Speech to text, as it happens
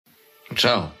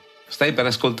Ciao, stai per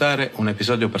ascoltare un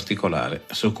episodio particolare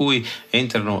su cui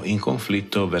entrano in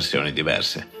conflitto versioni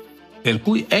diverse. Per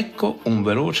cui ecco un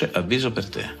veloce avviso per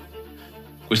te.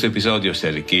 Questo episodio si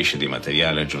arricchisce di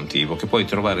materiale aggiuntivo che puoi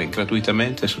trovare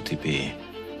gratuitamente su TPI.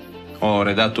 Ho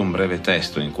redatto un breve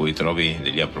testo in cui trovi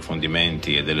degli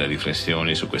approfondimenti e delle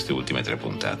riflessioni su queste ultime 3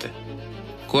 puntate.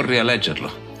 Corri a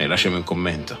leggerlo e lasciami un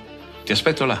commento. Ti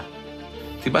aspetto là.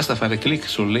 Ti basta fare clic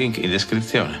sul link in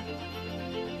descrizione.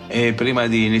 E prima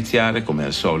di iniziare, come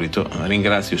al solito,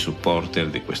 ringrazio i supporter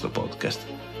di questo podcast,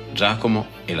 Giacomo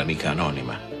e l'amica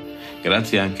anonima.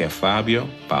 Grazie anche a Fabio,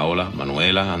 Paola,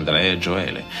 Manuela, Andrea e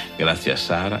Gioele. Grazie a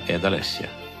Sara e ad Alessia.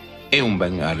 E un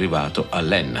ben arrivato a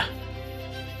Lenna.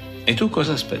 E tu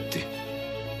cosa aspetti?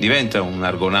 Diventa un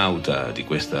argonauta di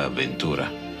questa avventura.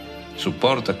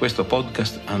 Supporta questo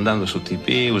podcast andando su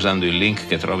TP usando il link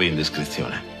che trovi in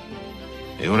descrizione.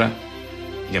 E ora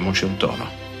diamoci un tono,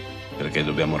 perché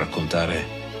dobbiamo raccontare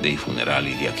dei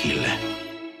funerali di Achille.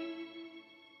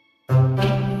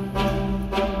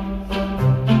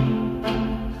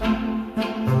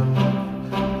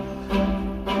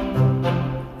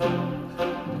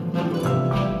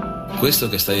 Questo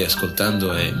che stai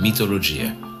ascoltando è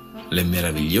Mitologia, le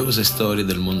meravigliose storie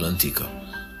del mondo antico.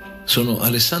 Sono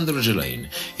Alessandro Gelain,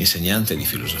 insegnante di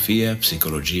filosofia,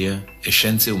 psicologia e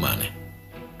scienze umane.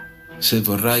 Se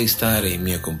vorrai stare in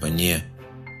mia compagnia,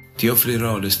 ti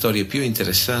offrirò le storie più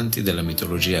interessanti della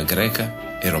mitologia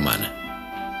greca e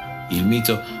romana. Il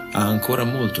mito ha ancora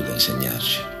molto da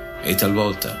insegnarci e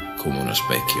talvolta, come uno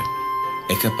specchio,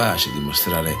 è capace di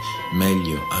mostrare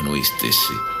meglio a noi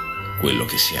stessi quello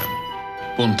che siamo.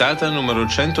 Puntata numero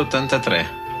 183.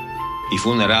 I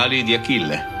funerali di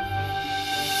Achille.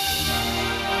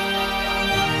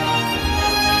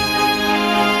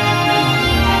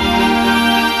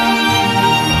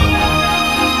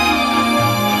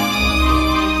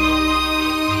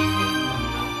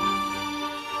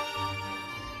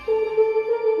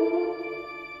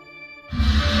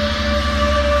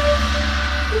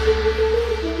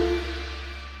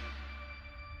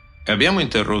 Abbiamo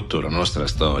interrotto la nostra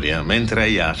storia mentre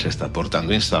Aiace sta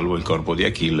portando in salvo il corpo di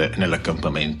Achille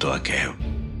nell'accampamento acheo.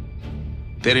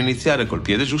 Per iniziare col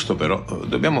piede giusto, però,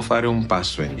 dobbiamo fare un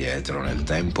passo indietro nel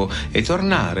tempo e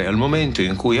tornare al momento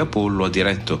in cui Apollo ha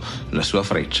diretto la sua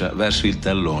freccia verso il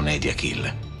tallone di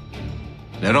Achille.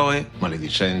 L'eroe,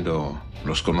 maledicendo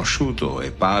lo sconosciuto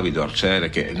e pavido arciere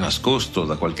che, nascosto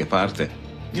da qualche parte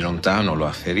di lontano, lo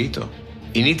ha ferito,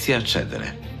 inizia a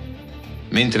cedere.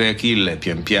 Mentre Achille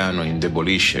pian piano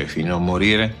indebolisce fino a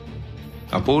morire,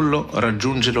 Apollo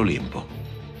raggiunge l'Olimpo.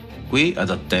 Qui,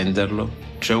 ad attenderlo,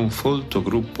 c'è un folto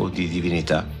gruppo di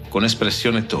divinità con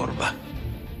espressione torva.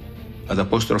 Ad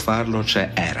apostrofarlo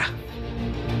c'è Era.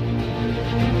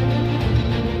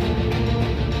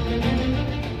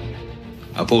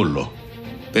 Apollo,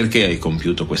 perché hai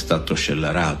compiuto quest'atto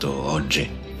scellerato oggi?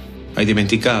 Hai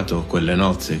dimenticato quelle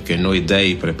nozze che noi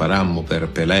dei preparammo per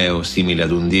Peleo simile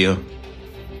ad un dio?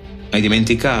 Hai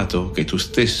dimenticato che tu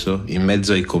stesso, in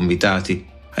mezzo ai convitati,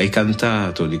 hai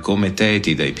cantato di come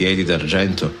Teti dai piedi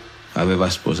d'argento aveva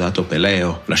sposato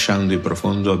Peleo, lasciando il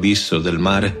profondo abisso del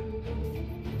mare?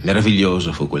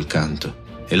 Meraviglioso fu quel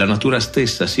canto, e la natura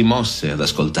stessa si mosse ad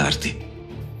ascoltarti.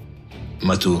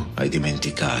 Ma tu hai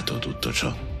dimenticato tutto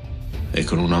ciò, e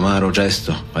con un amaro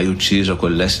gesto hai ucciso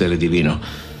quell'essere divino,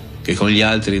 che con gli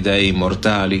altri dei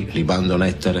mortali, libando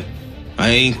nettare,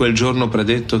 hai in quel giorno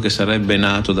predetto che sarebbe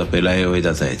nato da Peleo e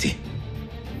da Teti.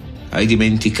 Hai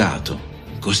dimenticato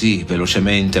così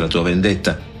velocemente la tua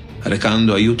vendetta,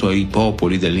 recando aiuto ai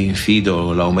popoli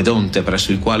dell'infido Laomedonte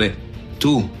presso il quale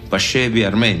tu pascevi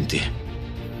armenti.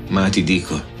 Ma ti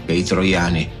dico che i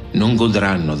troiani non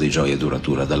godranno di gioia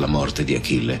duratura dalla morte di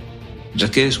Achille,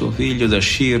 giacché suo figlio da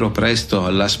Sciro presto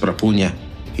all'aspra pugna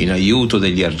in aiuto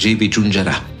degli argivi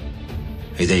giungerà,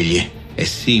 ed egli è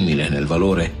simile nel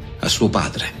valore a suo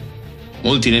padre.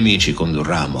 Molti nemici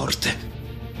condurrà a morte.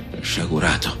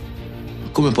 Sciagurato,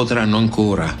 come potranno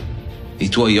ancora i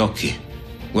tuoi occhi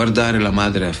guardare la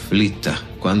madre afflitta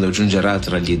quando giungerà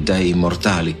tra gli dei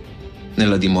immortali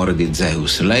nella dimora di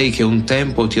Zeus, lei che un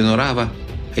tempo ti onorava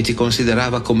e ti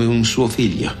considerava come un suo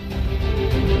figlio?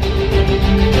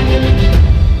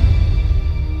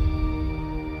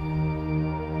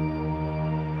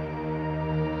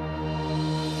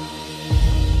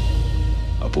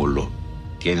 Apollo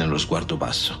tiene lo sguardo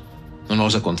basso. Non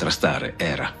osa contrastare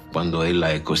Era quando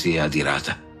ella è così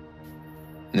adirata.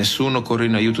 Nessuno corre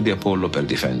in aiuto di Apollo per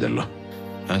difenderlo,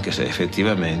 anche se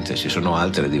effettivamente ci sono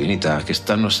altre divinità che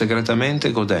stanno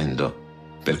segretamente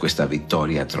godendo per questa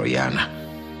vittoria troiana.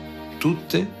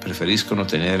 Tutte preferiscono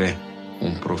tenere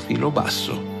un profilo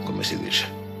basso, come si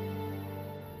dice.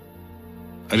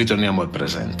 Ritorniamo al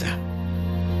presente.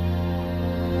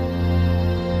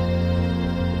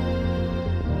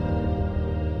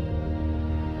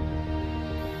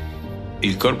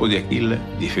 Il corpo di Achille,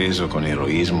 difeso con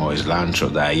eroismo e slancio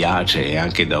da Aiace e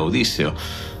anche da Odisseo,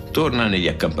 torna negli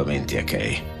accampamenti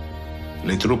achei.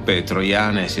 Le truppe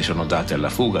troiane si sono date alla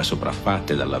fuga,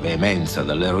 sopraffatte dalla veemenza,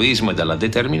 dall'eroismo e dalla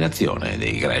determinazione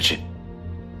dei greci.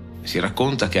 Si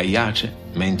racconta che Aiace,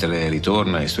 mentre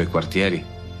ritorna ai suoi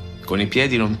quartieri, con i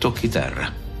piedi non tocchi terra.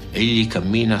 Egli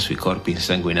cammina sui corpi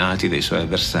insanguinati dei suoi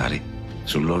avversari,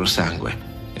 sul loro sangue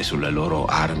e sulle loro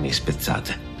armi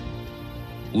spezzate.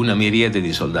 Una miriade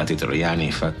di soldati troiani,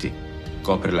 infatti,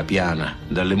 copre la piana,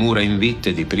 dalle mura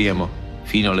invitte di Priamo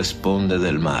fino alle sponde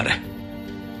del mare.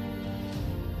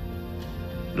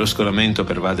 Lo scoramento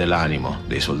pervade l'animo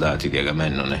dei soldati di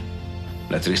Agamennone.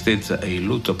 La tristezza e il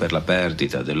lutto per la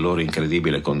perdita del loro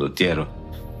incredibile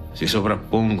condottiero si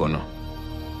sovrappongono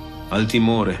al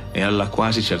timore e alla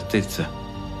quasi certezza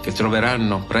che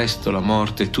troveranno presto la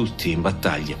morte tutti in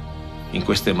battaglia in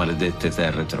queste maledette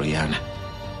terre troiane.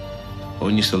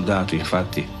 Ogni soldato,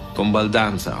 infatti, con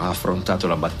baldanza ha affrontato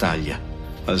la battaglia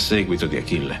al seguito di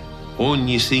Achille.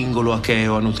 Ogni singolo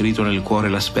acheo ha nutrito nel cuore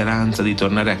la speranza di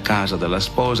tornare a casa dalla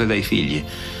sposa e dai figli.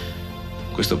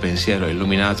 Questo pensiero ha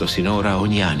illuminato sinora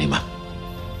ogni anima.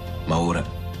 Ma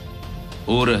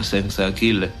ora senza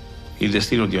Achille, il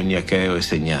destino di ogni acheo è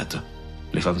segnato.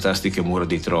 Le fantastiche mura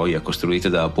di Troia costruite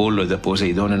da Apollo e da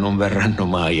Poseidone non verranno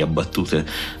mai abbattute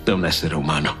da un essere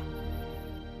umano.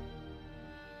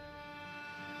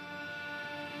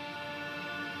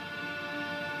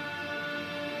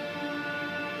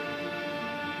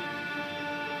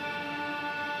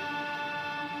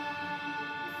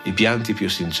 I pianti più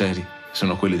sinceri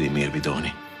sono quelli dei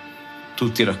mirmidoni.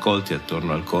 Tutti raccolti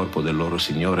attorno al corpo del loro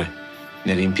Signore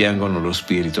ne rimpiangono lo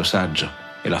spirito saggio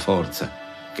e la forza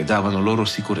che davano loro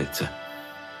sicurezza.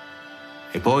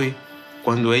 E poi,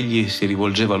 quando egli si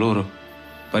rivolgeva loro,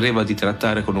 pareva di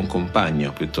trattare con un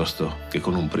compagno piuttosto che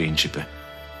con un principe.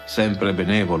 Sempre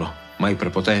benevolo, mai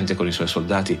prepotente con i suoi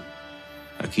soldati,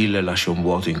 Achille lascia un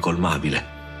vuoto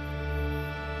incolmabile.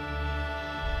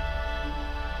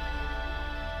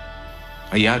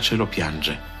 Aiace lo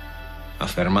piange,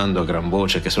 affermando a gran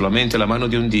voce che solamente la mano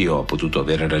di un dio ha potuto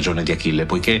avere ragione di Achille,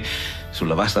 poiché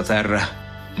sulla vasta terra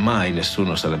mai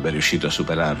nessuno sarebbe riuscito a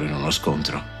superarlo in uno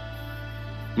scontro.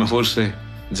 Ma forse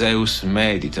Zeus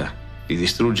medita di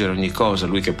distruggere ogni cosa,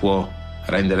 lui che può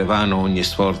rendere vano ogni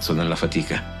sforzo nella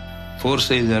fatica.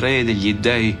 Forse il re degli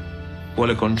dei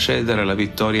vuole concedere la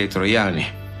vittoria ai troiani,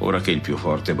 ora che il più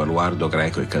forte baluardo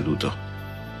greco è caduto.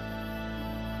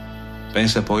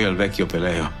 Pensa poi al vecchio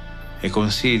Peleo e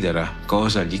considera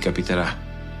cosa gli capiterà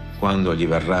quando gli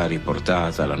verrà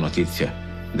riportata la notizia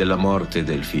della morte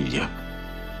del figlio.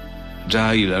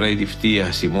 Già il re di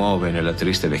Ftia si muove nella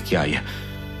triste vecchiaia.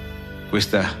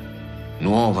 Questa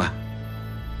nuova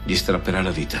gli strapperà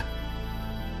la vita.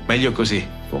 Meglio così,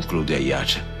 conclude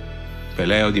Aiace.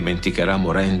 Peleo dimenticherà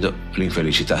morendo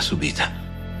l'infelicità subita.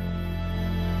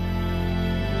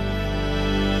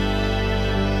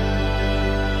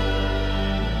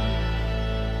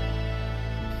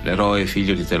 L'eroe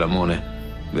figlio di Telamone,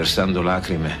 versando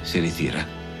lacrime, si ritira.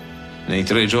 Nei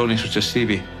 3 giorni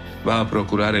successivi va a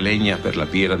procurare legna per la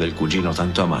pira del cugino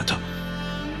tanto amato.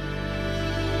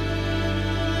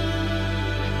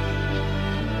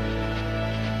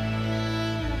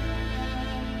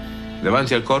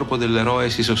 Davanti al corpo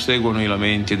dell'eroe si susseguono i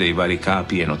lamenti dei vari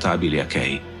capi e notabili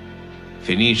achei.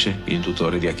 Fenice, il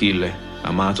tutore di Achille,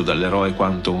 amato dall'eroe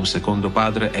quanto un secondo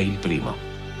padre, è il primo.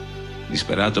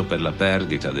 Disperato per la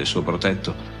perdita del suo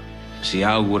protetto, si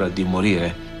augura di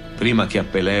morire prima che a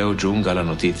Peleo giunga la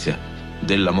notizia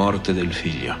della morte del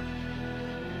figlio.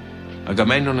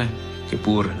 Agamennone, che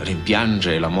pur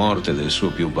rimpiange la morte del suo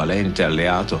più valente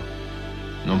alleato,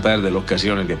 non perde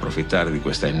l'occasione di approfittare di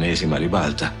questa ennesima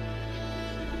ribalta.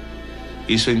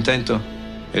 Il suo intento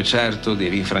è certo di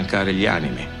rinfrancare gli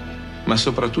animi, ma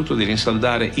soprattutto di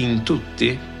rinsaldare in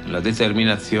tutti la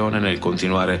determinazione nel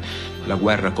continuare la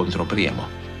guerra contro Priamo.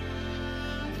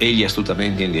 Egli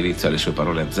astutamente indirizza le sue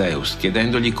parole a Zeus,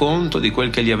 chiedendogli conto di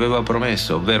quel che gli aveva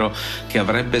promesso, ovvero che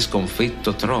avrebbe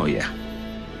sconfitto Troia.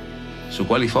 Su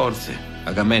quali forze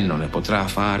Agamennone potrà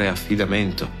fare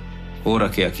affidamento ora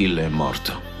che Achille è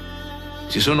morto?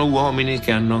 Ci sono uomini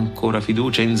che hanno ancora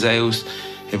fiducia in Zeus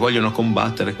e vogliono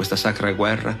combattere questa sacra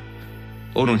guerra?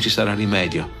 O non ci sarà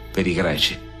rimedio per i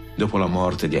greci dopo la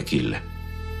morte di Achille?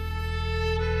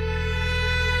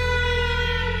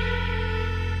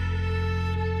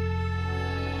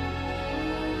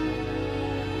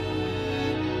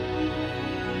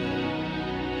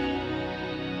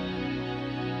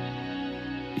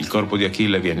 Il corpo di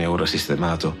Achille viene ora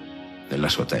sistemato nella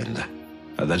sua tenda,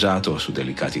 adagiato su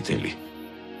delicati teli.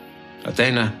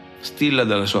 Atena stilla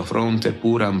dalla sua fronte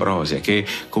pura ambrosia che,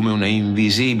 come una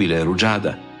invisibile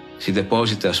rugiada, si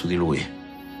deposita su di lui.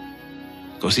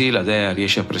 Così la dea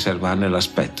riesce a preservarne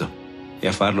l'aspetto e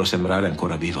a farlo sembrare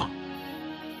ancora vivo.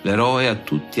 L'eroe a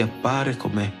tutti appare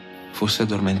come fosse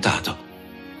addormentato.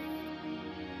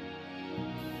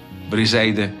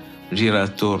 Briseide gira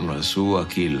attorno al suo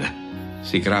Achille,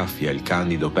 si graffia il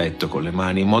candido petto con le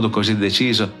mani in modo così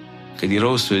deciso che di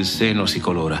rosso il seno si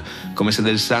colora, come se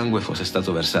del sangue fosse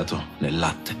stato versato nel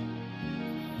latte.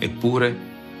 Eppure,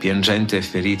 piangente e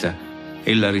ferita,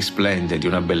 ella risplende di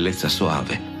una bellezza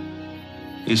soave.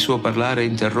 Il suo parlare è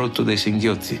interrotto dai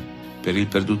singhiozzi per il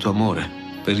perduto amore,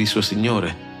 per il suo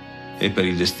Signore e per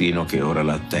il destino che ora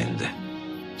la attende.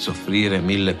 Soffrire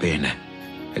 1000 pene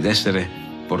ed essere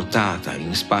portata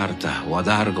in Sparta o ad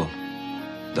Argo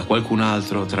da qualcun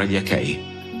altro tra gli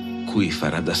Achei, cui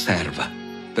farà da serva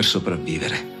per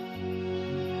sopravvivere.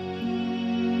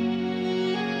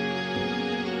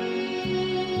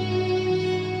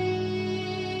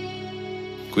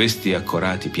 Questi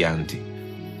accorati pianti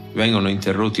vengono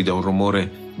interrotti da un rumore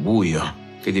buio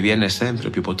che diviene sempre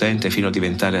più potente fino a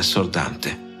diventare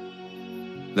assordante.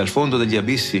 Dal fondo degli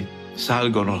abissi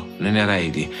salgono le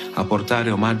Nereidi a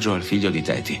portare omaggio al figlio di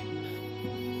Teti.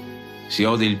 Si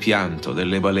ode il pianto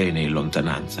delle balene in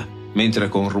lontananza, mentre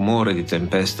con rumore di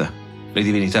tempesta le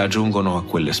divinità giungono a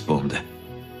quelle sponde.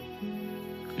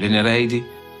 Le Nereidi,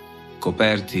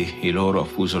 coperti i loro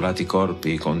affusolati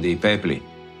corpi con dei pepli,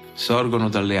 sorgono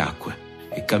dalle acque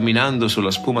e camminando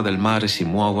sulla spuma del mare si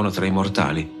muovono tra i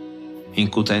mortali,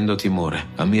 incutendo timore,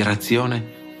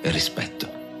 ammirazione e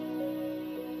rispetto.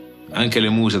 Anche le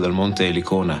muse dal monte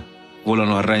Elicona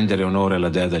volano a rendere onore alla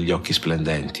dea dagli occhi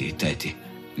splendenti, Teti,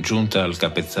 giunta al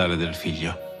capezzale del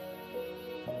figlio.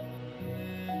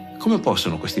 Come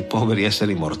possono questi poveri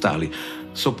esseri mortali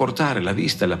sopportare la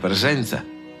vista e la presenza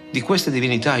di queste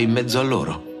divinità in mezzo a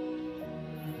loro?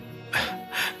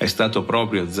 È stato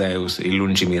proprio Zeus, il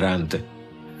lungimirante,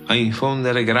 a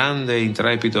infondere grande e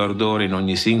intrepido ardore in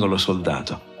ogni singolo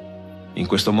soldato. In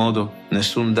questo modo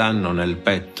nessun danno nel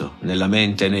petto, nella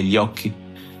mente e negli occhi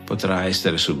potrà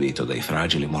essere subito dai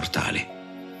fragili mortali.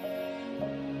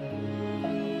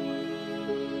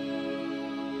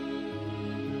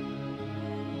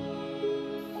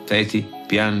 Teti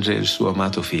piange il suo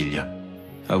amato figlio,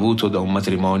 avuto da un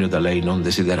matrimonio da lei non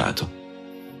desiderato.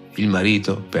 Il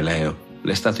marito, Peleo,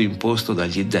 le è stato imposto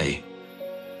dagli dei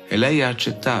e lei ha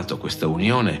accettato questa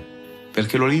unione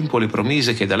perché l'Olimpo le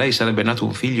promise che da lei sarebbe nato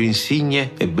un figlio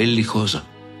insigne e bellicoso.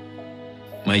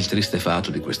 Ma il triste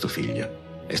fatto di questo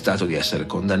figlio è stato di essere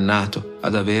condannato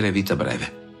ad avere vita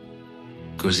breve.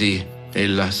 Così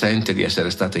ella sente di essere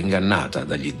stata ingannata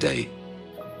dagli dei.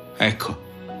 Ecco,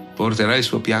 porterà il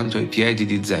suo pianto ai piedi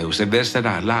di Zeus e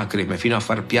verserà lacrime fino a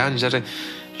far piangere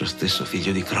lo stesso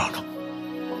figlio di Crono.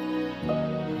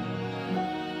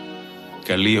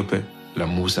 Calliope, la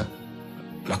musa,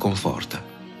 la conforta.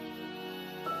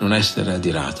 Non essere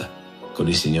adirata con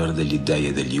il Signore degli dei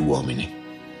e degli uomini.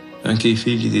 Anche i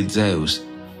figli di Zeus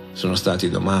sono stati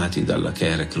domati dalla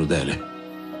Chere crudele.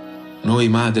 Noi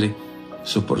madri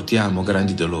sopportiamo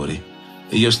grandi dolori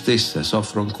e io stessa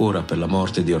soffro ancora per la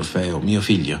morte di Orfeo, mio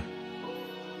figlio.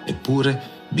 Eppure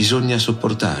bisogna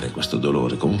sopportare questo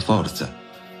dolore con forza,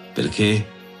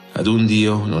 perché ad un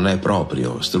Dio non è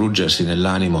proprio struggersi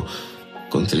nell'animo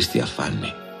con tristi affanni.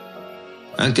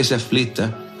 Anche se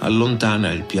afflitta,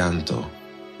 allontana il pianto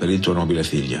per il tuo nobile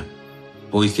figlio,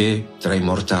 poiché tra i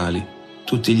mortali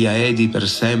tutti gli Aedi per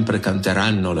sempre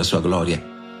canteranno la sua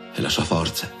gloria e la sua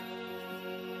forza.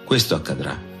 Questo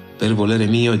accadrà per volere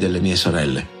mio e delle mie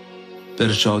sorelle.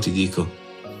 Perciò ti dico,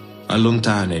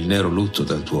 allontana il nero lutto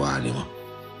dal tuo animo.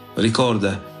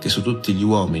 Ricorda che su tutti gli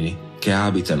uomini che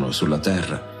abitano sulla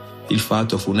terra il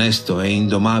fato funesto e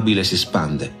indomabile si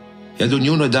spande e ad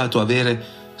ognuno è dato avere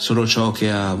solo ciò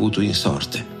che ha avuto in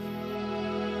sorte.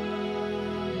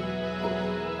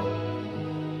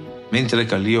 Mentre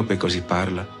Calliope così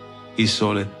parla, il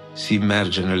sole si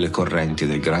immerge nelle correnti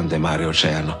del grande mare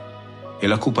oceano e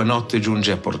la cupa notte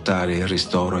giunge a portare il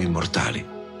ristoro ai mortali.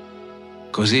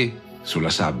 Così, sulla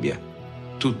sabbia,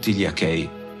 tutti gli Achei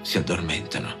si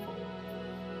addormentano.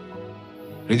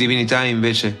 Le divinità,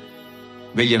 invece,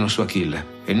 vegliano su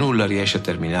Achille e nulla riesce a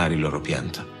terminare il loro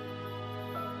pianto.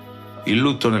 Il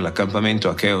lutto nell'accampamento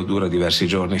acheo dura diversi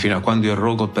giorni, fino a quando il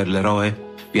rogo per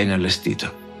l'eroe viene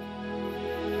allestito.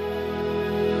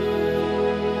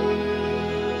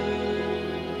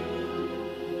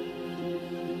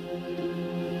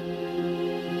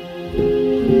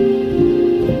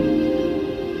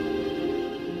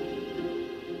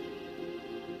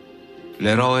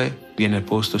 l'eroe viene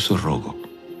posto sul rogo.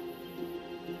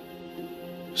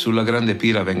 Sulla grande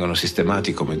pira vengono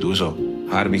sistemati come d'uso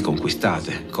armi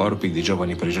conquistate, corpi di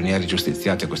giovani prigionieri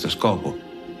giustiziati a questo scopo,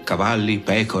 cavalli,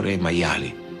 pecore e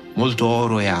maiali, molto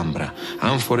oro e ambra,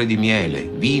 anfore di miele,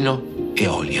 vino e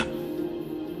olio.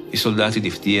 I soldati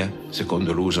di Ftia,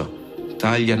 secondo l'uso,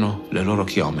 tagliano le loro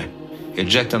chiome e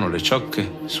gettano le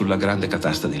ciocche sulla grande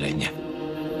catasta di legna.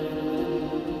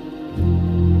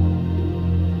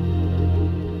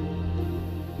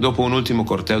 Dopo un ultimo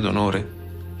corteo d'onore,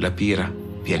 la pira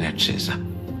viene accesa.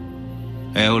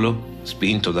 Eolo,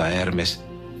 spinto da Hermes,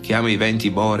 chiama i venti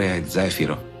Borea e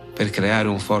Zefiro per creare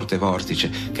un forte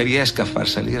vortice che riesca a far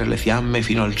salire le fiamme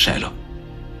fino al cielo.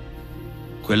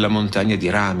 Quella montagna di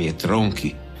rami e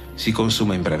tronchi si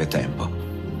consuma in breve tempo,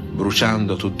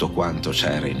 bruciando tutto quanto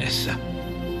c'era in essa.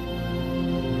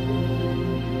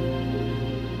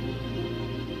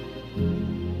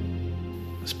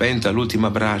 Spenta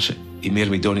l'ultima brace, i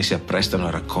mirmidoni si apprestano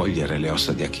a raccogliere le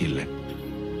ossa di Achille.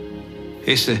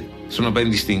 Esse sono ben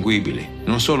distinguibili,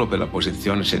 non solo per la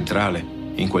posizione centrale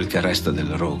in quel che resta del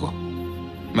rogo,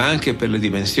 ma anche per le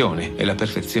dimensioni e la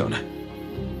perfezione.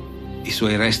 I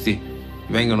suoi resti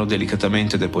vengono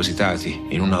delicatamente depositati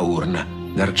in una urna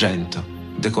d'argento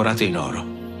decorata in oro.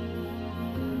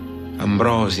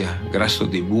 Ambrosia, grasso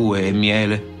di bue e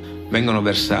miele vengono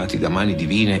versati da mani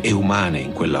divine e umane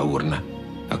in quella urna,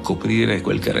 a coprire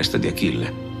quel che resta di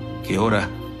Achille, che ora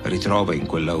ritrova in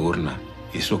quella urna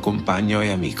il suo compagno e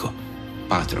amico,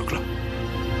 Patroclo.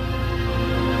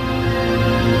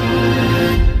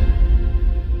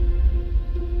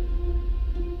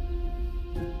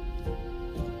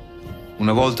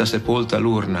 Una volta sepolta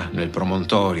l'urna nel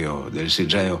promontorio del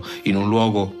Sigeo, in un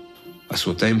luogo a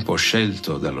suo tempo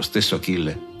scelto dallo stesso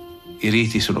Achille, i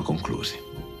riti sono conclusi.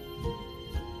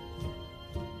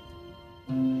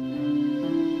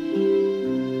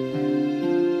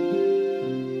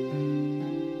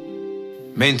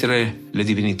 Mentre le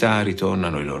divinità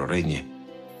ritornano ai loro regni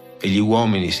e gli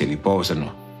uomini si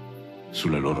riposano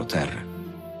sulle loro terre,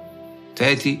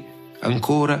 Teti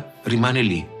ancora rimane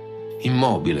lì,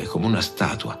 immobile come una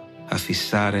statua, a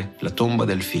fissare la tomba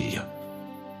del figlio.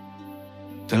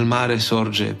 Dal mare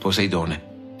sorge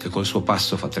Poseidone, che col suo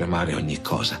passo fa tremare ogni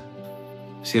cosa.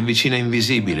 Si avvicina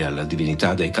invisibile alla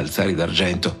divinità dai calzari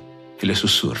d'argento e le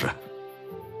sussurra: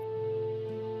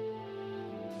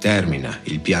 termina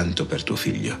il pianto per tuo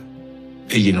figlio.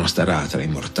 Egli non starà tra i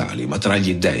mortali, ma tra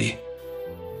gli dei.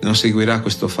 Non seguirà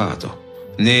questo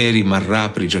fato, né rimarrà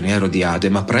prigioniero di Ade,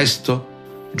 ma presto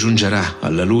giungerà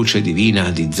alla luce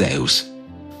divina di Zeus.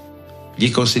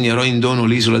 Gli consegnerò in dono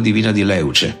l'isola divina di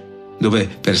Leuce, dove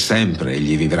per sempre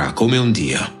egli vivrà come un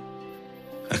dio.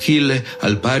 Achille,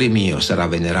 al pari mio, sarà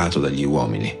venerato dagli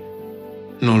uomini.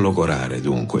 Non logorare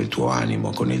dunque il tuo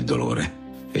animo con il dolore,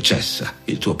 e cessa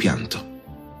il tuo pianto.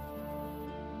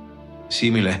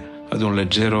 Simile ad un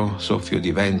leggero soffio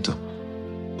di vento,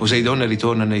 Poseidone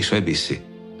ritorna nei suoi abissi,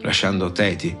 lasciando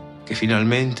Teti, che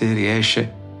finalmente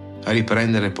riesce a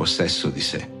riprendere possesso di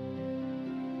sé.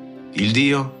 Il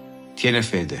dio tiene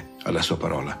fede alla sua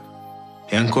parola,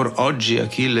 e ancor oggi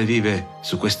Achille vive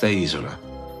su questa isola,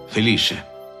 felice,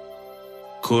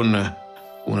 con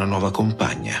una nuova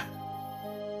compagna,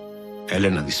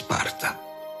 Elena di Sparta.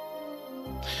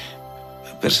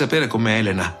 Per sapere come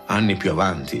Elena, anni più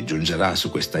avanti, giungerà su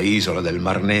questa isola del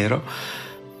Mar Nero,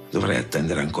 dovrei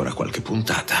attendere ancora qualche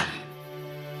puntata.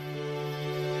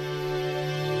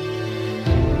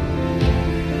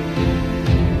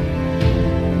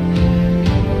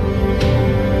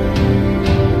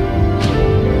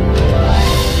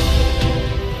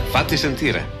 Fatti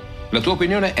sentire. La tua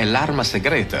opinione è l'arma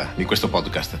segreta di questo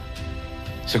podcast.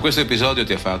 Se questo episodio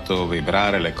ti ha fatto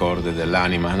vibrare le corde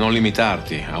dell'anima, non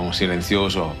limitarti a un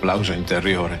silenzioso applauso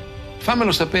interiore.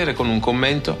 Fammelo sapere con un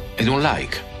commento ed un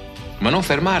like. Ma non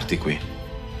fermarti qui.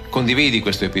 Condividi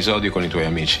questo episodio con i tuoi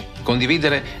amici.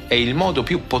 Condividere è il modo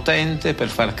più potente per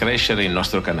far crescere il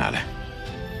nostro canale.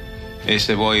 E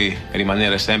se vuoi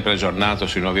rimanere sempre aggiornato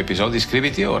sui nuovi episodi,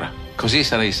 iscriviti ora, così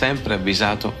sarai sempre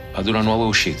avvisato ad una nuova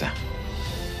uscita.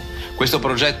 Questo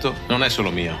progetto non è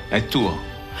solo mio, è tuo.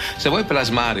 Se vuoi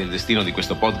plasmare il destino di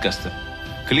questo podcast,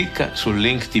 clicca sul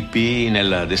link TP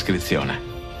nella descrizione.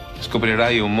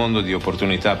 Scoprirai un mondo di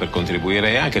opportunità per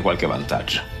contribuire e anche qualche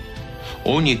vantaggio.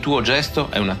 Ogni tuo gesto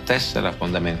è una tessera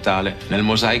fondamentale nel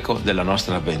mosaico della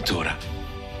nostra avventura.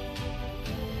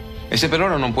 E se per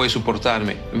ora non puoi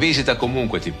supportarmi, visita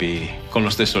comunque TP con lo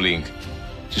stesso link.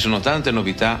 Ci sono tante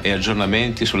novità e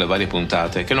aggiornamenti sulle varie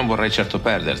puntate che non vorrei certo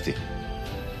perderti.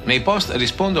 Nei post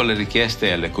rispondo alle richieste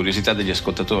e alle curiosità degli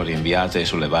ascoltatori inviate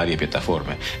sulle varie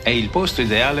piattaforme. È il posto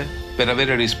ideale per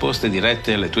avere risposte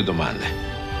dirette alle tue domande.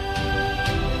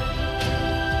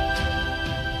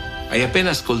 Hai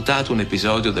appena ascoltato un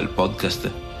episodio del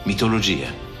podcast Mitologia,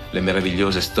 le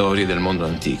meravigliose storie del mondo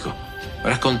antico,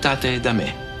 raccontate da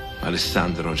me,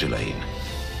 Alessandro Gelain.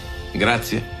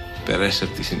 Grazie per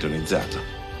esserti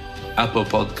sintonizzato. Apple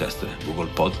Podcast, Google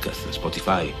Podcast,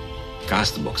 Spotify,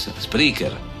 Castbox,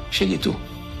 Spreaker, scegli tu.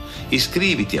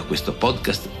 Iscriviti a questo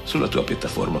podcast sulla tua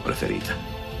piattaforma preferita.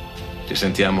 Ci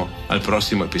sentiamo al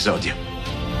prossimo episodio.